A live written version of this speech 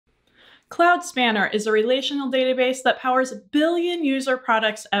Cloud Spanner is a relational database that powers billion user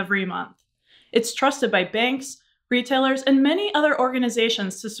products every month. It's trusted by banks, retailers, and many other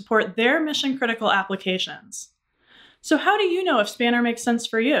organizations to support their mission-critical applications. So how do you know if Spanner makes sense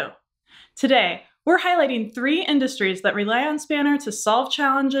for you? Today, we're highlighting 3 industries that rely on Spanner to solve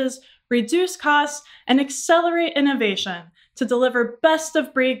challenges, reduce costs, and accelerate innovation to deliver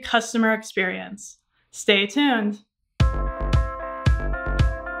best-of-breed customer experience. Stay tuned.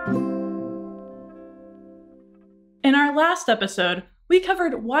 In our last episode, we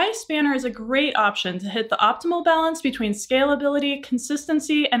covered why Spanner is a great option to hit the optimal balance between scalability,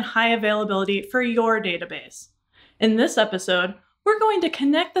 consistency, and high availability for your database. In this episode, we're going to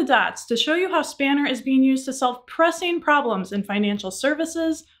connect the dots to show you how Spanner is being used to solve pressing problems in financial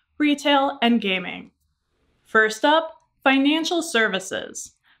services, retail, and gaming. First up, financial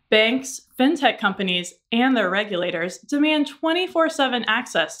services. Banks, fintech companies, and their regulators demand 24/7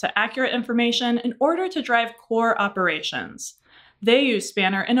 access to accurate information in order to drive core operations. They use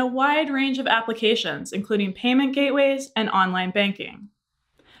Spanner in a wide range of applications, including payment gateways and online banking.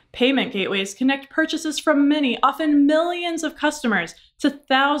 Payment gateways connect purchases from many, often millions of customers to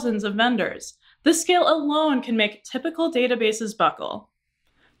thousands of vendors. This scale alone can make typical databases buckle.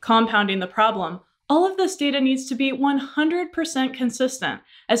 Compounding the problem, all of this data needs to be 100% consistent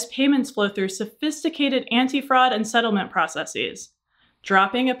as payments flow through sophisticated anti-fraud and settlement processes.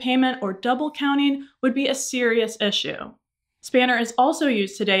 Dropping a payment or double counting would be a serious issue. Spanner is also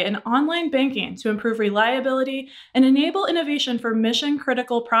used today in online banking to improve reliability and enable innovation for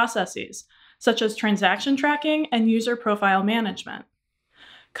mission-critical processes, such as transaction tracking and user profile management.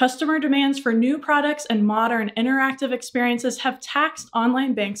 Customer demands for new products and modern interactive experiences have taxed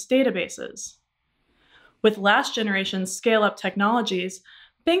online banks' databases. With last-generation scale-up technologies,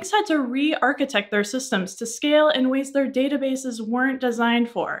 banks had to re-architect their systems to scale in ways their databases weren't designed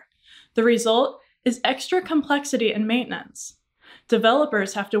for. The result is extra complexity and maintenance.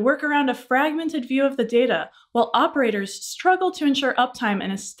 Developers have to work around a fragmented view of the data, while operators struggle to ensure uptime in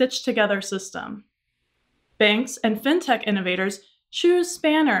a stitched-together system. Banks and fintech innovators choose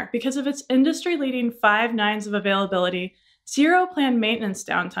Spanner because of its industry-leading 5 nines of availability, 0 planned maintenance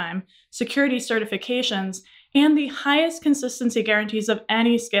downtime, security certifications, and the highest consistency guarantees of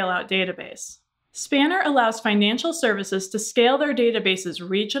any scale-out database. Spanner allows financial services to scale their databases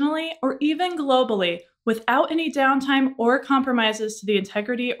regionally or even globally without any downtime or compromises to the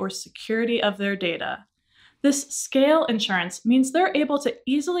integrity or security of their data. This scale insurance means they're able to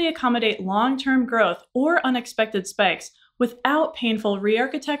easily accommodate long-term growth or unexpected spikes without painful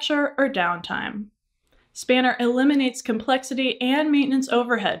re-architecture or downtime. Spanner eliminates complexity and maintenance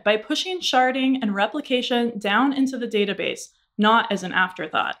overhead by pushing sharding and replication down into the database, not as an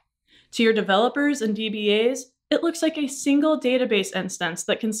afterthought. To your developers and DBAs, it looks like a single database instance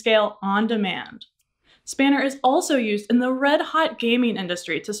that can scale on demand. Spanner is also used in the red-hot gaming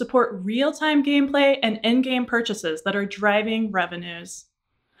industry to support real-time gameplay and in-game purchases that are driving revenues.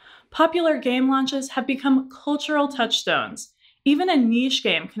 Popular game launches have become cultural touchstones. Even a niche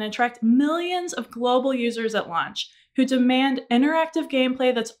game can attract millions of global users at launch who demand interactive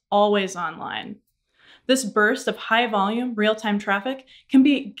gameplay that's always online. This burst of high-volume, real-time traffic can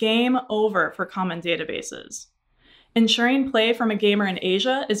be game over for common databases. Ensuring play from a gamer in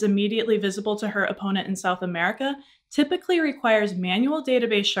Asia is immediately visible to her opponent in South America typically requires manual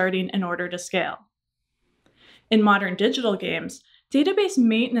database sharding in order to scale. In modern digital games, database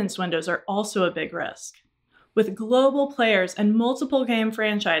maintenance windows are also a big risk. With global players and multiple game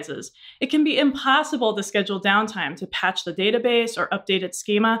franchises, it can be impossible to schedule downtime to patch the database or update its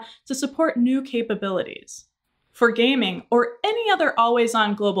schema to support new capabilities. For gaming or any other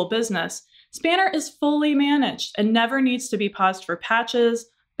always-on global business, Spanner is fully managed and never needs to be paused for patches,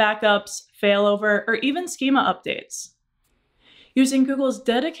 backups, failover, or even schema updates. Using Google's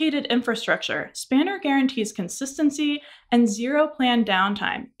dedicated infrastructure, Spanner guarantees consistency and 0 planned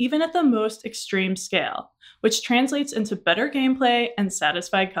downtime, even at the most extreme scale, which translates into better gameplay and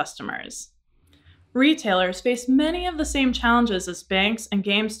satisfied customers. Retailers face many of the same challenges as banks and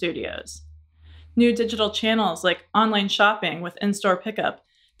game studios. New digital channels like online shopping with in-store pickup,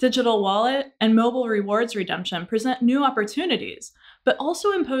 digital wallet, and mobile rewards redemption present new opportunities, but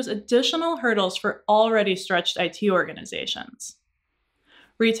also impose additional hurdles for already stretched IT organizations.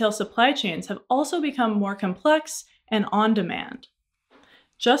 Retail supply chains have also become more complex and on-demand.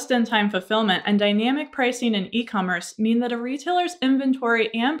 Just-in-time fulfillment and dynamic pricing in e-commerce mean that a retailer's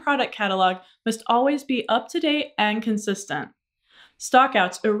inventory and product catalog must always be up-to-date and consistent.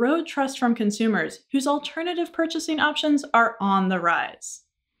 Stockouts erode trust from consumers whose alternative purchasing options are on the rise.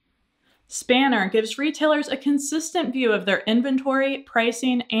 Spanner gives retailers a consistent view of their inventory,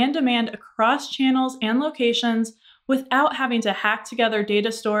 pricing, and demand across channels and locations without having to hack together data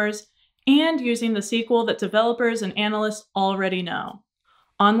stores and using the SQL that developers and analysts already know.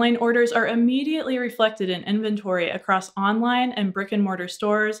 Online orders are immediately reflected in inventory across online and brick-and-mortar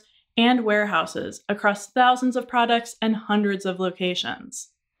stores and warehouses across thousands of products and hundreds of locations.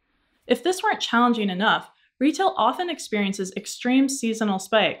 If this weren't challenging enough, retail often experiences extreme seasonal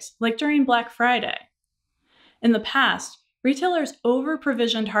spikes, like during Black Friday. In the past, retailers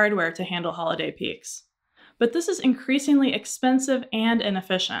over-provisioned hardware to handle holiday peaks, but this is increasingly expensive and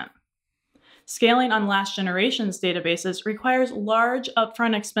inefficient. Scaling on last generation's databases requires large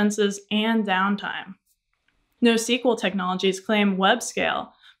upfront expenses and downtime. NoSQL technologies claim web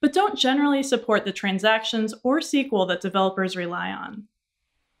scale, but don't generally support the transactions or SQL that developers rely on.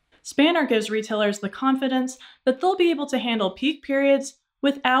 Spanner gives retailers the confidence that they'll be able to handle peak periods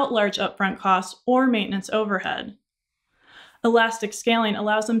without large upfront costs or maintenance overhead. Elastic scaling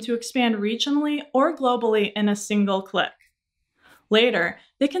allows them to expand regionally or globally in a single click. Later,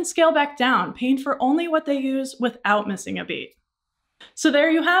 they can scale back down, paying for only what they use without missing a beat. So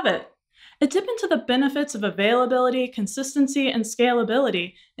there you have it. A dip into the benefits of availability, consistency, and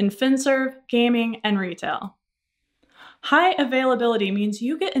scalability in FinServe, gaming, and retail. High availability means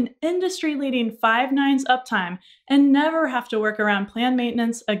you get an industry-leading 5 nines uptime and never have to work around planned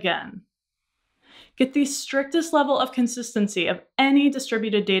maintenance again. Get the strictest level of consistency of any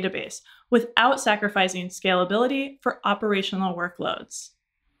distributed database without sacrificing scalability for operational workloads.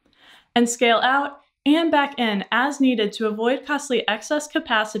 And scale out and back in as needed to avoid costly excess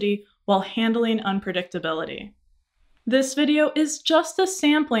capacity while handling unpredictability. This video is just a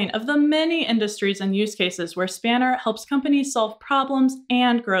sampling of the many industries and use cases where Spanner helps companies solve problems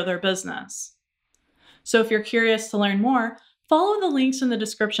and grow their business. So if you're curious to learn more, follow the links in the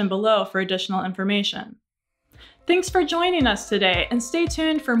description below for additional information. Thanks for joining us today, and stay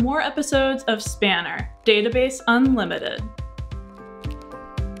tuned for more episodes of Spanner, Database Unlimited.